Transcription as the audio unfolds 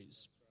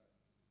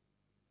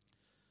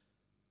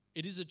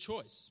it is a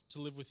choice to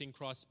live within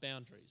Christ's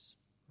boundaries.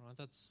 Right?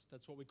 That's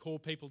what we call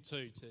people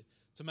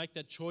to make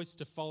that choice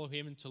to follow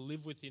him and to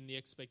live within the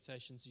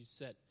expectations he's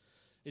set.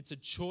 It's a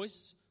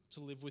choice to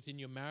live within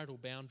your marital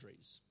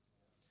boundaries.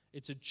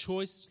 It's a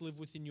choice to live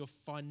within your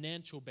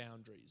financial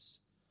boundaries.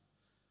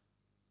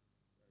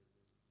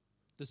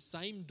 The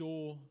same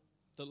door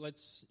that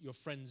lets your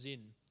friends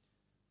in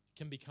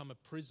can become a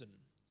prison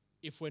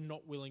if we're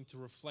not willing to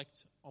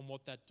reflect on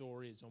what that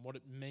door is, on what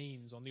it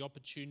means, on the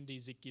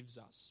opportunities it gives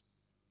us.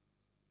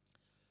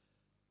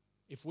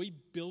 If we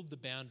build the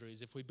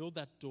boundaries, if we build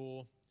that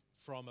door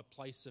from a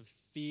place of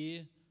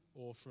fear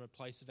or from a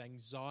place of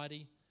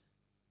anxiety,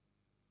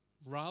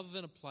 rather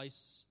than a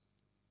place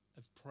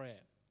of prayer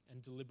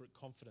and deliberate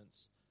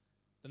confidence,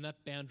 then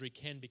that boundary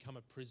can become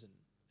a prison.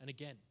 And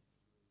again,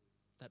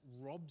 that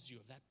robs you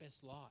of that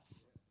best life.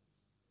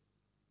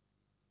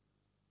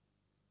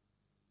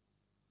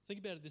 Think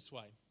about it this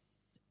way.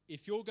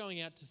 If you're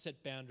going out to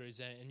set boundaries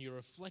and you're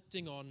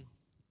reflecting on,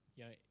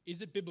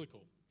 is it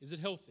biblical? Is it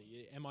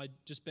healthy? Am I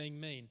just being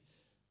mean?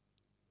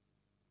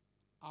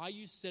 Are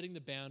you setting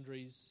the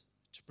boundaries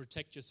to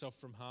protect yourself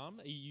from harm?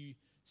 Are you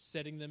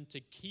setting them to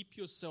keep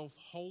yourself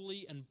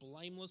holy and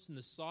blameless in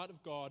the sight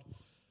of God?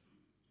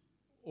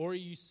 Or are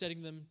you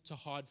setting them to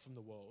hide from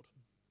the world?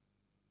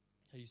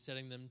 Are you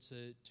setting them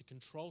to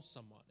control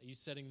someone? Are you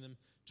setting them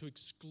to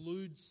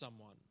exclude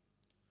someone?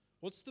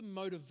 What's the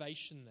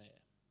motivation there?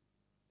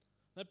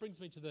 That brings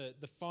me to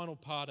the final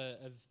part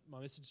of my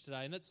message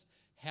today, and that's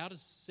how to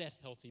set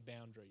healthy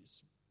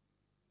boundaries.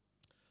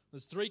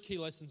 There's 3 key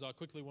lessons I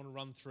quickly want to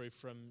run through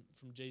from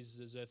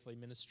Jesus' earthly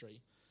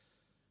ministry.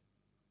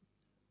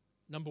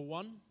 Number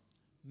 1,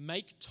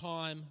 make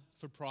time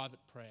for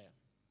private prayer.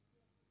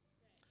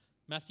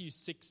 Matthew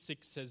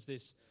 6:6 says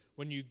this,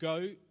 when you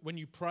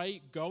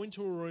pray, go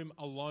into a room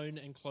alone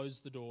and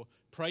close the door.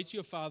 Pray to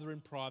your Father in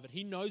private.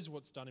 He knows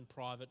what's done in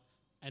private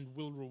and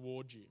will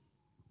reward you.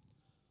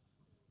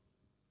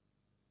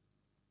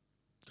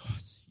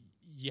 Guys,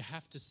 you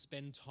have to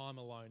spend time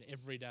alone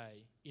every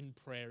day in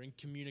prayer, in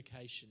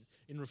communication,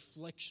 in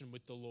reflection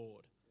with the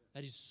Lord.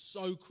 That is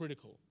so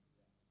critical.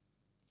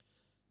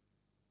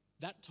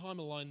 That time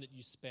alone that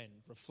you spend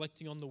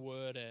reflecting on the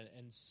Word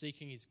and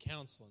seeking His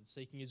counsel and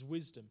seeking His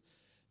wisdom,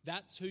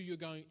 that's how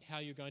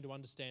you're going to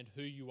understand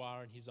who you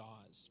are in His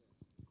eyes.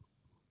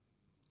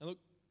 And look,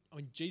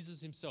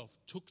 Jesus Himself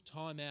took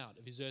time out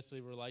of His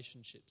earthly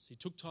relationships. He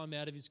took time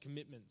out of His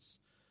commitments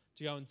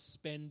to go and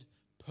spend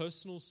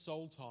personal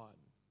soul time,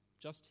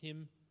 just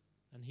Him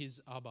and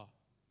His Abba.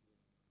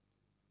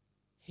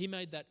 He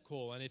made that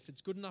call, and if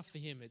it's good enough for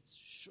Him, it's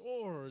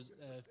sure as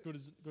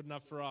good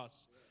enough for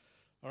us.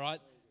 All right?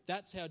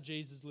 That's how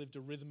Jesus lived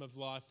a rhythm of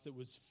life that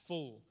was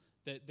full,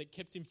 that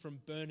kept Him from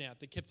burnout,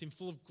 that kept Him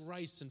full of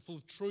grace and full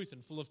of truth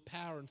and full of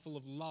power and full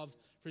of love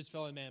for His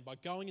fellow man, by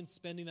going and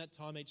spending that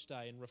time each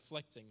day and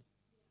reflecting.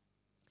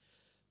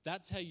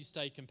 That's how you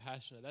stay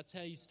compassionate. That's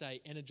how you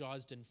stay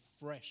energized and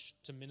fresh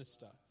to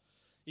minister.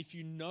 If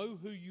you know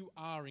who you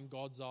are in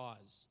God's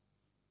eyes,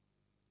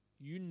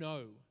 you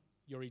know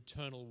your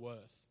eternal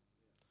worth.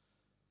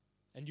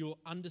 And you'll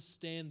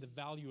understand the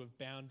value of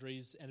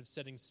boundaries and of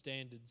setting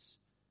standards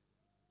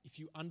if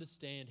you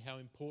understand how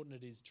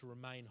important it is to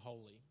remain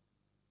holy.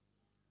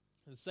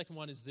 And the second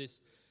one is this: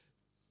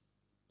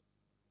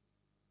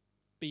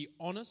 be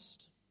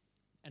honest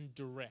and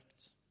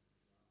direct.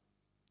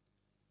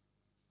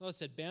 Like I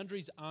said,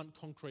 boundaries aren't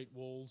concrete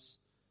walls,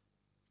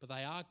 but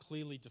they are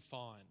clearly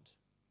defined.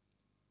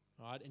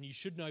 Right? And you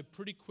should know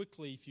pretty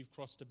quickly if you've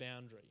crossed a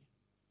boundary.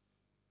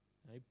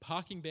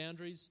 Parking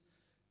boundaries,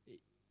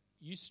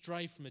 you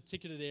stray from a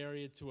ticketed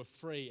area to a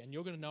free, and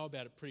you're going to know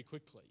about it pretty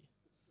quickly.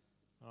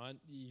 Right?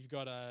 You've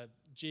got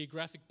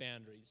geographic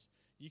boundaries.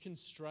 You can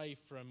stray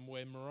from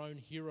where Maroon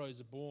heroes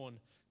are born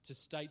to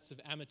states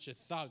of amateur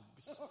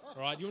thugs.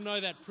 Right? You'll know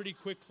that pretty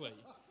quickly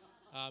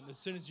as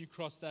soon as you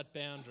cross that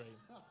boundary.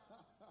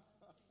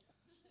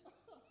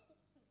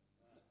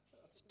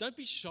 So don't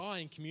be shy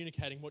in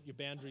communicating what your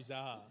boundaries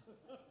are.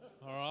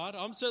 All right?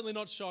 I'm certainly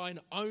not shy in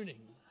owning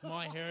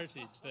my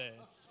heritage there.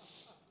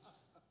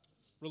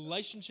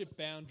 Relationship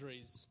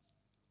boundaries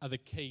are the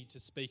key to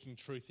speaking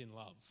truth in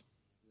love.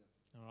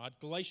 All right?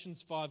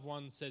 Galatians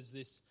 5:1 says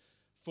this: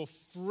 for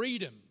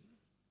freedom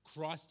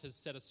Christ has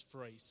set us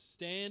free.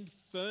 Stand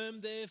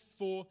firm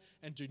therefore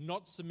and do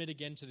not submit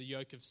again to the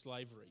yoke of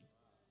slavery.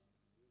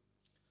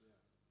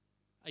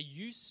 Are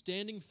you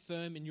standing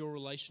firm in your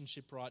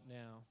relationship right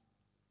now?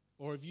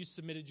 Or have you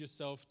submitted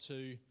yourself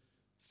to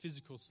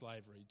physical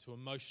slavery, to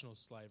emotional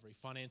slavery,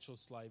 financial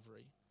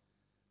slavery?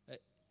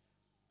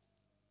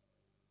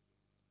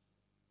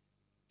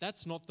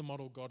 That's not the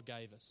model God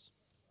gave us.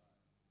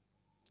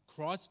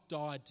 Christ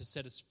died to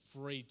set us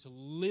free, to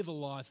live a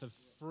life of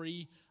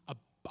free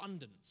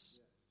abundance.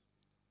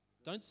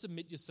 Don't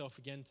submit yourself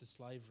again to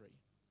slavery.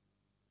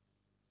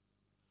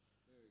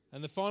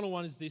 And the final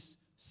one is this: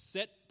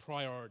 set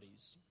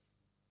priorities.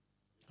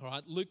 All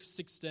right, Luke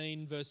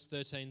 16 verse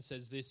 13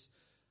 says this: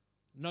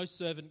 no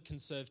servant can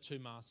serve 2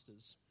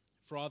 masters,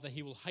 for either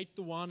he will hate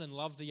the one and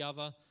love the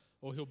other,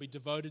 or he'll be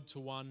devoted to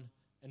one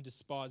and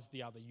despise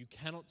the other. You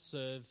cannot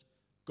serve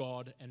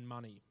God and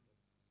money.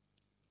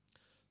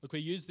 Look, we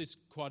use this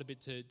quite a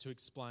bit to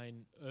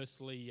explain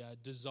earthly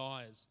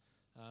desires.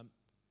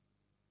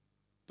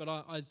 But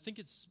I think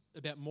it's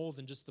about more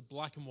than just the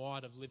black and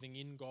white of living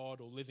in God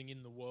or living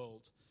in the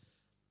world.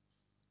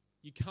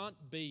 You can't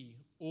be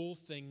all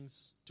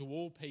things to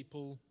all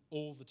people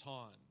all the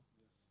time.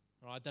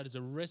 Right? That is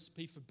a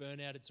recipe for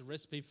burnout. It's a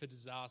recipe for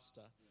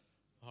disaster.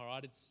 All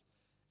right?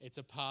 It's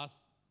a path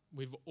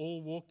we've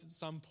all walked at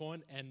some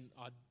point, and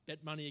I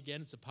bet money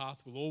again it's a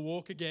path we'll all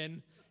walk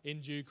again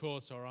in due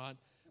course, all right?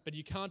 But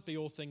you can't be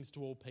all things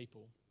to all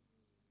people.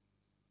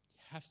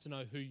 You have to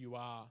know who you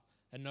are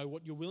and know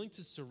what you're willing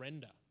to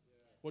surrender,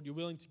 what you're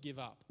willing to give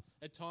up.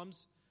 At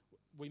times,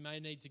 we may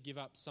need to give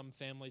up some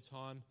family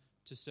time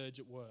to surge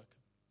at work,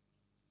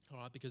 all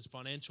right, because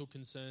financial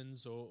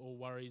concerns or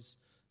worries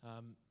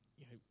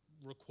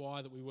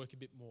require that we work a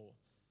bit more.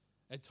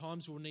 At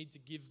times, we'll need to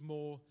give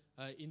more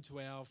into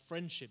our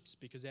friendships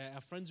because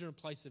our friends are in a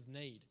place of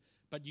need.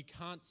 But you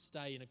can't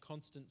stay in a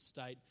constant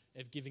state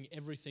of giving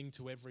everything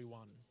to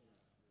everyone.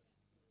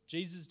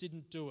 Jesus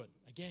didn't do it.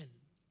 Again,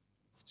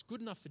 if it's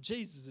good enough for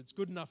Jesus, it's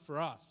good enough for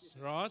us,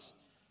 right? Yes,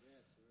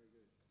 very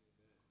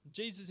good.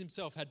 Jesus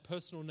himself had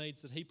personal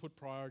needs that he put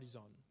priorities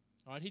on.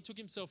 All right? He took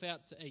himself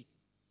out to eat.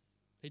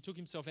 He took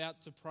himself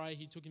out to pray.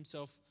 He took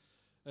himself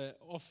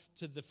off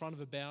to the front of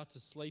a bower to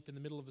sleep in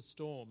the middle of a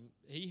storm.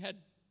 He had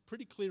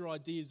pretty clear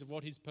ideas of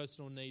what his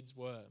personal needs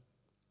were.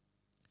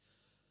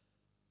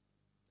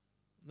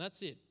 And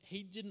that's it.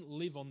 He didn't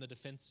live on the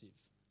defensive.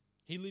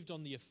 He lived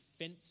on the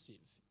offensive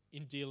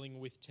in dealing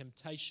with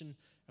temptation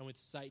and with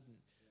Satan.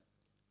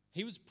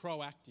 He was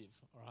proactive,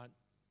 all right?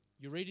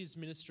 You read his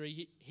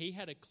ministry, he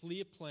had a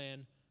clear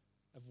plan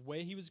of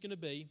where he was going to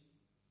be,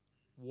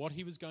 what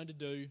he was going to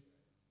do,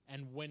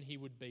 and when he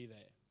would be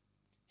there.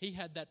 He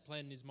had that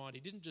plan in his mind.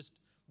 He didn't just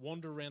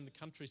wander around the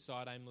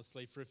countryside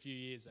aimlessly for a few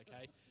years,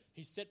 okay?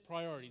 He set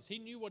priorities. He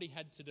knew what he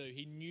had to do.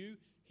 He knew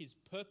his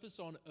purpose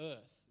on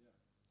earth.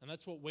 And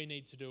that's what we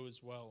need to do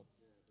as well.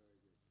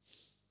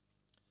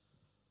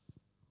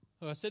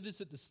 Well, I said this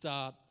at the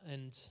start,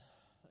 and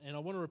I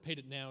want to repeat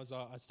it now as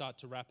I start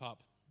to wrap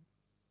up.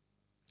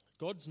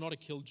 God's not a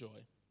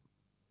killjoy.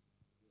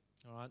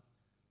 All right?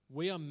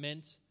 We are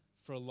meant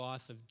for a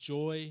life of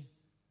joy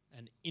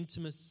and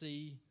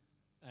intimacy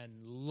and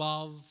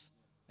love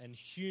and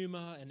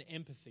humor and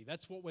empathy.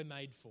 That's what we're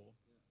made for.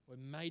 We're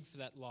made for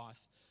that life.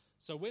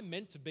 So we're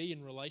meant to be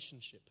in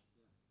relationship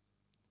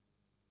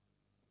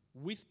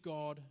with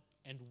God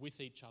and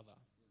with each other.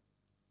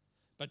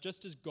 But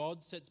just as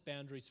God sets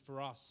boundaries for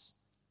us,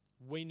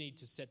 we need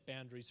to set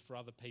boundaries for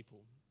other people.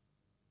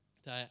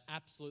 They are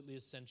absolutely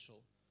essential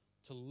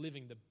to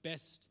living the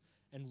best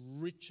and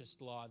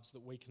richest lives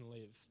that we can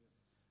live.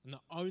 And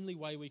the only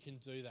way we can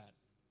do that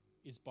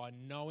is by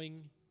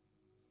knowing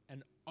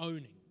and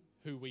owning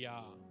who we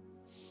are.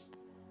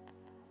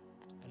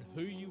 And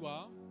who you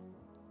are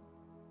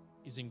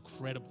is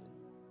incredible.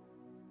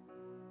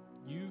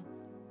 You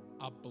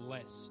are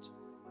blessed.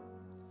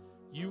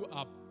 You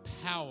are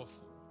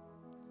powerful.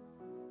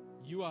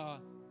 You are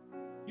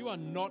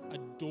not a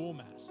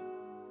doormat.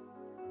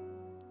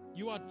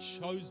 You are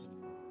chosen.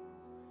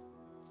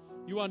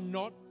 You are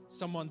not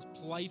someone's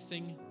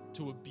plaything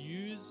to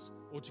abuse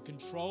or to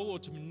control or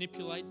to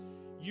manipulate.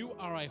 You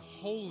are a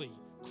holy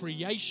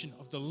creation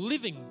of the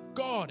living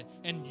God,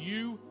 and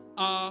you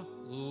are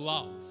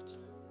loved.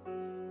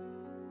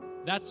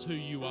 That's who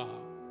you are.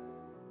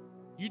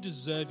 You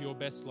deserve your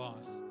best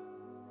life.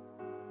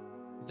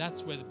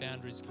 That's where the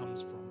boundaries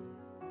comes from.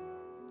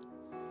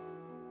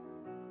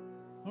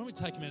 Why don't we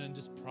take a minute and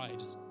just pray?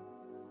 Just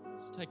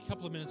take a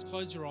couple of minutes,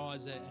 close your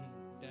eyes and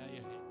bow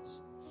your heads.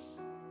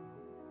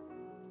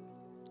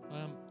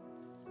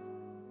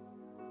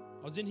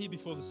 I was in here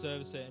before the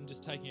service and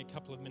just taking a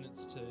couple of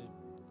minutes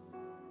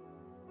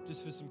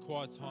just for some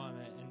quiet time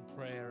and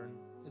prayer. And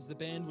as the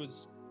band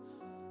was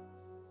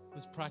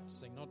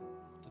practicing, not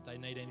that they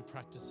need any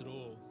practice at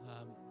all.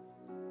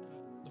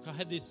 Look, I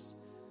had this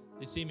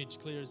image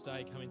clear as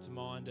day come into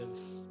mind of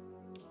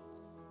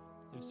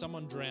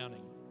someone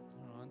drowning,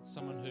 all right?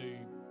 Someone who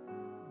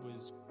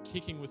was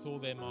kicking with all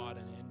their might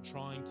and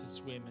trying to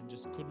swim and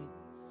just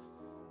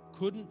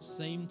couldn't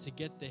seem to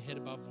get their head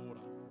above water.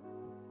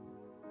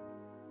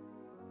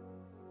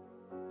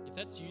 If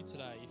that's you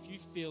today, if you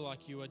feel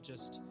like you are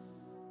just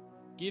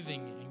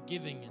giving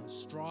and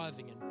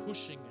striving and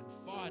pushing and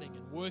fighting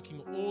and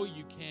working all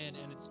you can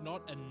and it's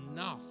not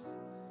enough,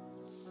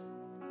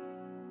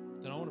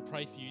 then I want to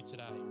pray for you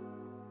today.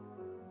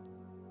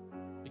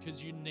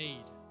 Because you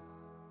need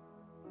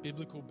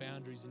biblical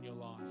boundaries in your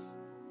life.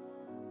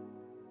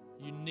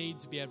 You need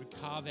to be able to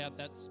carve out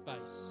that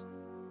space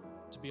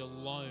to be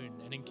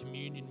alone and in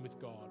communion with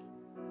God.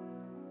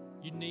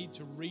 You need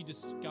to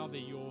rediscover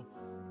your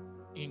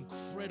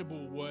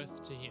incredible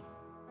worth to Him.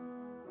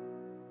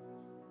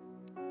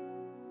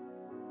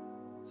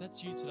 If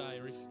that's you today,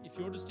 or if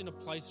you're just in a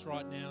place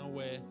right now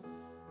where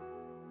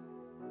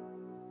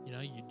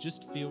you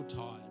just feel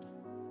tired,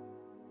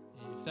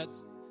 if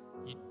that's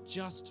you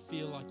just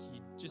feel like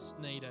you just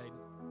need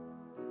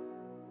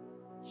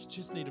you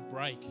just need a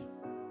break.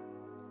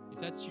 If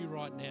that's you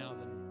right now,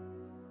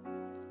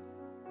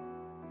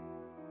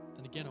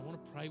 then again, I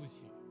want to pray with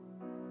you.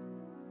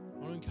 I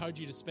want to encourage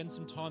you to spend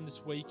some time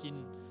this week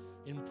in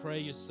prayer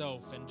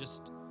yourself and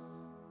just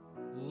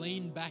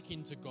lean back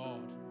into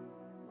God.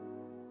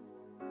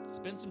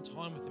 Spend some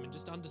time with Him and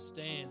just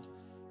understand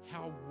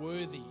how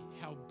worthy,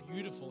 how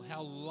beautiful,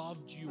 how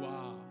loved you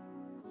are.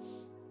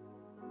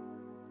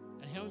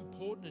 And how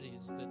important it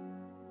is that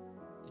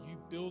you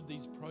build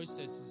these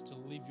processes to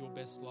live your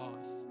best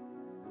life.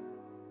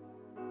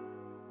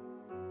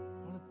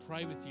 I want to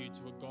pray with you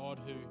to a God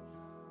who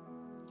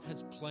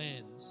has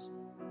plans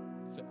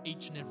for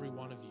each and every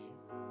one of you,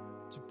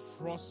 to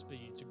prosper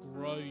you, to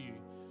grow you,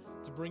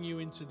 to bring you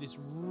into this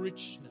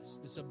richness,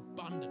 this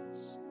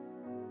abundance.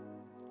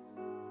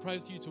 Pray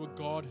with you to a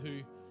God who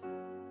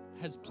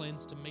has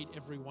plans to meet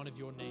every one of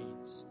your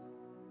needs.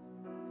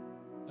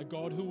 A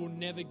God who will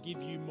never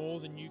give you more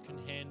than you can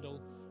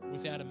handle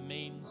without a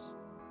means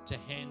to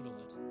handle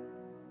it.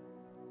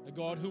 A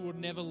God who will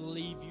never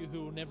leave you,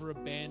 who will never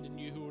abandon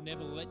you, who will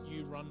never let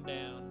you run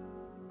down.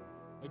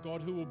 A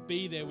God who will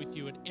be there with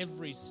you at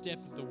every step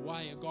of the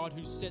way. A God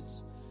who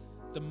sets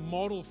the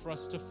model for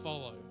us to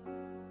follow.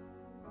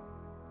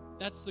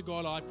 That's the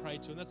God I pray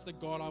to, and that's the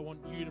God I want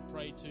you to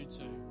pray to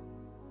too.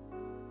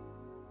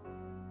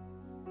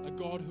 A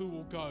God who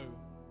will go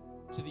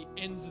to the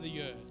ends of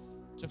the earth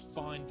to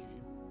find you.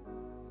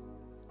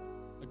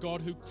 A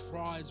God who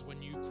cries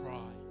when you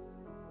cry.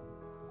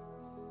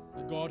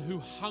 A God who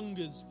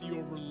hungers for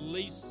your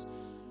release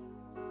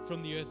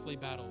from the earthly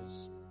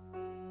battles.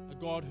 A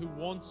God who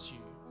wants you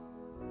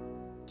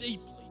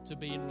deeply to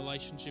be in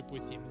relationship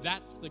with Him.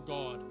 That's the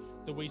God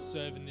that we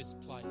serve in this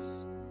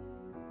place.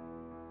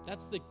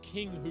 That's the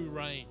King who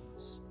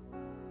reigns.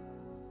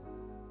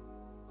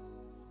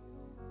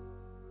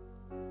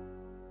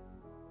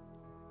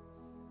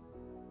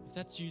 If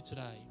that's you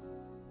today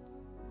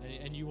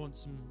and you want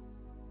some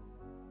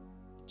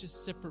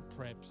just separate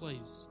prayer,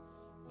 please,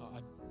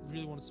 I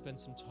really want to spend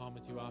some time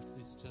with you after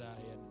this today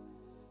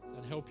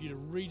and help you to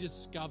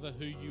rediscover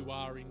who you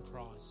are in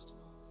Christ,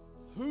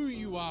 who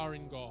you are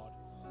in God,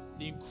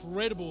 the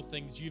incredible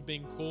things you've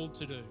been called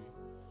to do,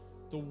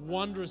 the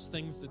wondrous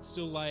things that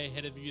still lay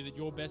ahead of you, that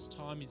your best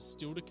time is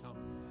still to come.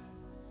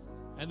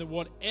 And that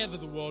whatever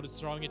the world is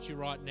throwing at you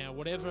right now,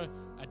 whatever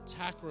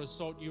attack or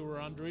assault you are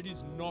under, it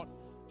is not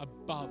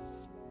above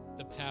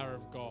the power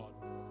of God.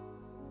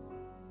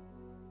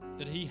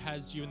 That He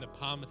has you in the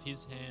palm of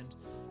His hand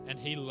and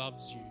He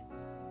loves you.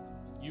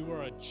 You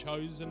are a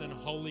chosen and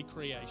holy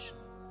creation,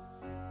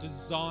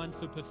 designed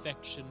for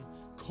perfection,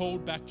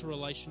 called back to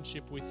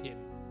relationship with Him.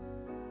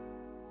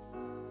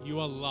 You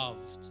are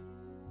loved.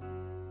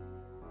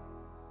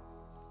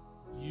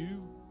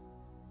 You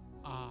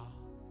are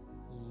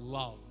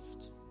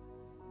loved.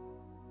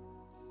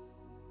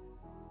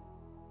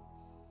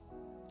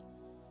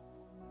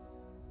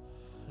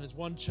 As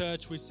one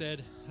church, we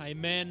said,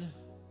 Amen,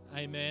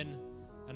 amen,